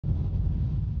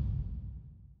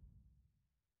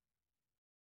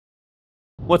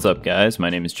What's up guys, my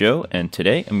name is Joe, and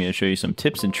today I'm going to show you some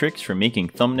tips and tricks for making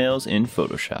thumbnails in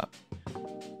Photoshop.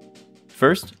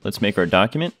 First, let's make our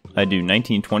document. I do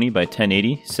 1920 by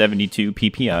 1080, 72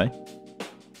 ppi.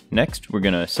 Next, we're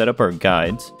going to set up our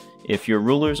guides. If your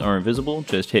rulers are invisible,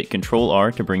 just hit Ctrl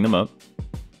R to bring them up.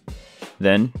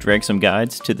 Then, drag some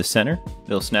guides to the center.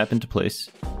 They'll snap into place.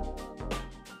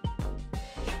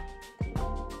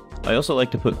 I also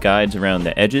like to put guides around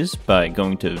the edges by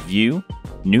going to View,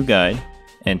 New Guide,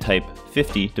 and type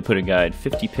 50 to put a guide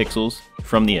 50 pixels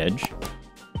from the edge.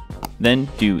 Then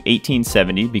do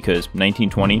 1870 because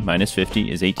 1920 minus 50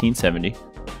 is 1870.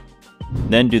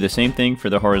 Then do the same thing for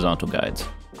the horizontal guides.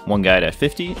 One guide at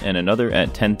 50 and another at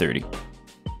 1030.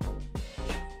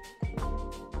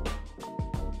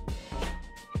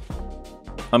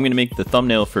 I'm going to make the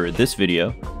thumbnail for this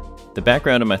video. The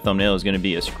background of my thumbnail is going to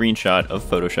be a screenshot of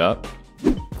Photoshop.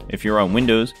 If you're on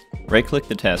Windows, right-click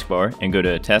the taskbar and go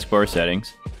to Taskbar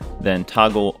Settings, then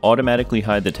toggle Automatically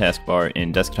Hide the Taskbar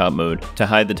in desktop mode to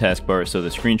hide the taskbar so the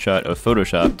screenshot of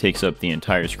Photoshop takes up the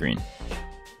entire screen.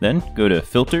 Then go to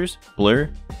Filters, Blur,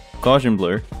 Gaussian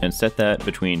Blur, and set that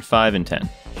between 5 and 10.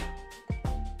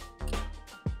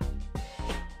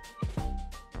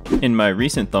 In my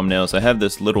recent thumbnails, I have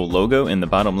this little logo in the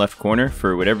bottom left corner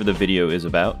for whatever the video is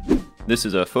about. This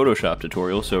is a Photoshop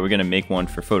tutorial, so we're going to make one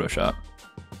for Photoshop.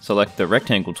 Select the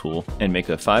rectangle tool and make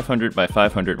a 500 by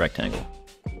 500 rectangle.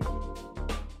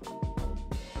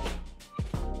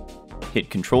 Hit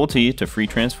Ctrl T to free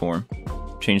transform,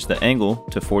 change the angle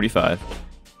to 45,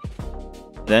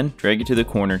 then drag it to the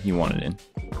corner you want it in.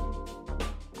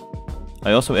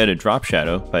 I also added drop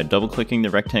shadow by double clicking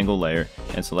the rectangle layer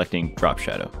and selecting drop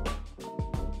shadow.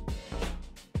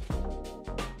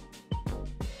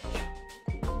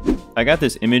 I got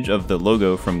this image of the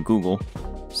logo from Google.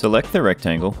 Select the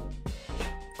rectangle,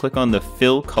 click on the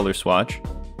Fill color swatch,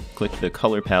 click the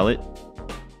color palette,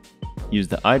 use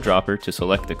the eyedropper to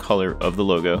select the color of the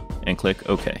logo, and click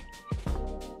OK.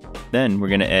 Then we're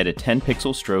going to add a 10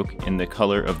 pixel stroke in the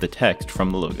color of the text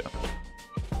from the logo.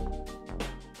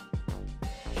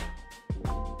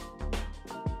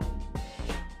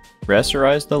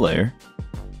 Rasterize the layer.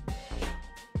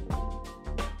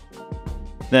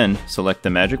 Then select the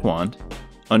magic wand,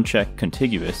 uncheck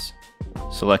Contiguous,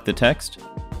 select the text,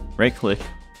 right-click,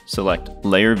 select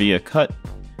Layer via Cut,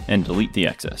 and delete the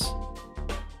excess.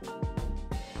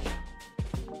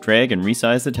 Drag and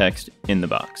resize the text in the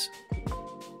box.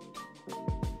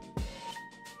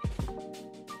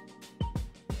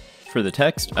 For the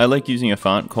text, I like using a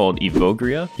font called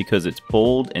Evogria because it's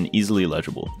bold and easily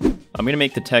legible. I'm going to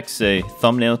make the text say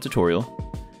Thumbnail Tutorial.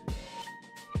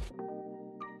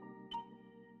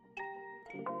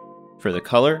 For the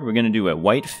color, we're going to do a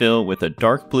white fill with a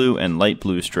dark blue and light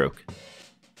blue stroke.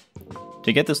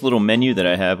 To get this little menu that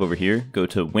I have over here, go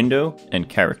to Window and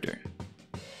Character.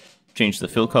 Change the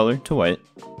fill color to white.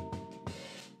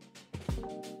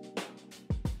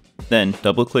 Then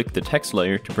double-click the text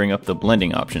layer to bring up the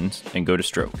blending options and go to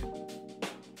Stroke.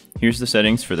 Here's the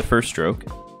settings for the first stroke.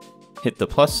 Hit the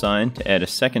plus sign to add a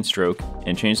second stroke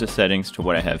and change the settings to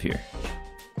what I have here.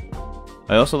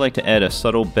 I also like to add a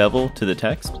subtle bevel to the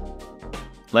text.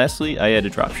 Lastly, I add a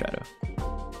drop shadow.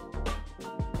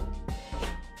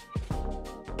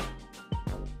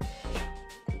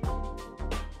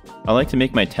 I like to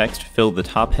make my text fill the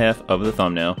top half of the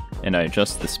thumbnail, and I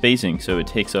adjust the spacing so it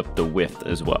takes up the width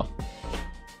as well.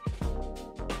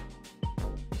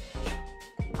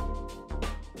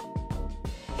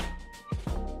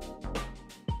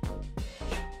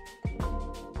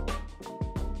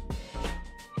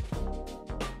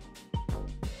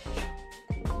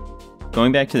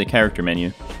 Going back to the character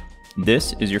menu,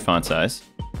 this is your font size.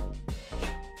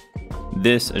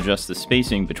 This adjusts the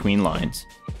spacing between lines.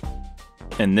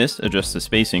 And this adjusts the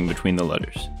spacing between the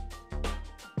letters.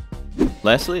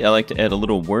 Lastly, I like to add a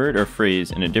little word or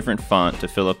phrase in a different font to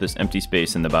fill up this empty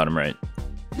space in the bottom right.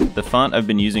 The font I've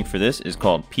been using for this is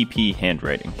called PP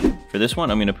Handwriting. For this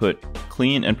one, I'm going to put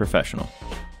Clean and Professional.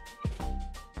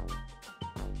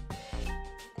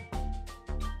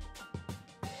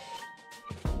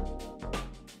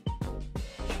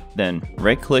 Then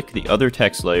right-click the other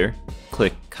text layer,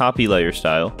 click Copy Layer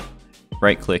Style,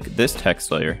 right-click this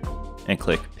text layer, and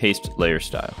click Paste Layer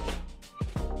Style.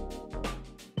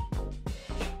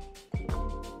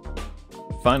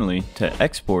 Finally, to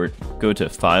export, go to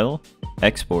File,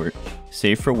 Export,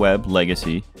 Save for Web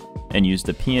Legacy, and use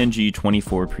the PNG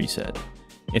 24 preset.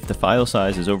 If the file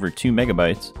size is over 2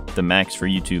 megabytes, the max for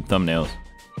YouTube thumbnails,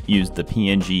 use the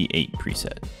PNG 8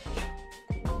 preset.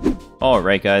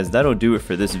 Alright guys, that'll do it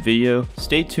for this video.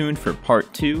 Stay tuned for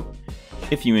part 2.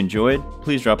 If you enjoyed,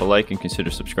 please drop a like and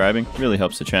consider subscribing, it really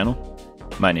helps the channel.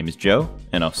 My name is Joe,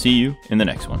 and I'll see you in the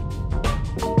next one.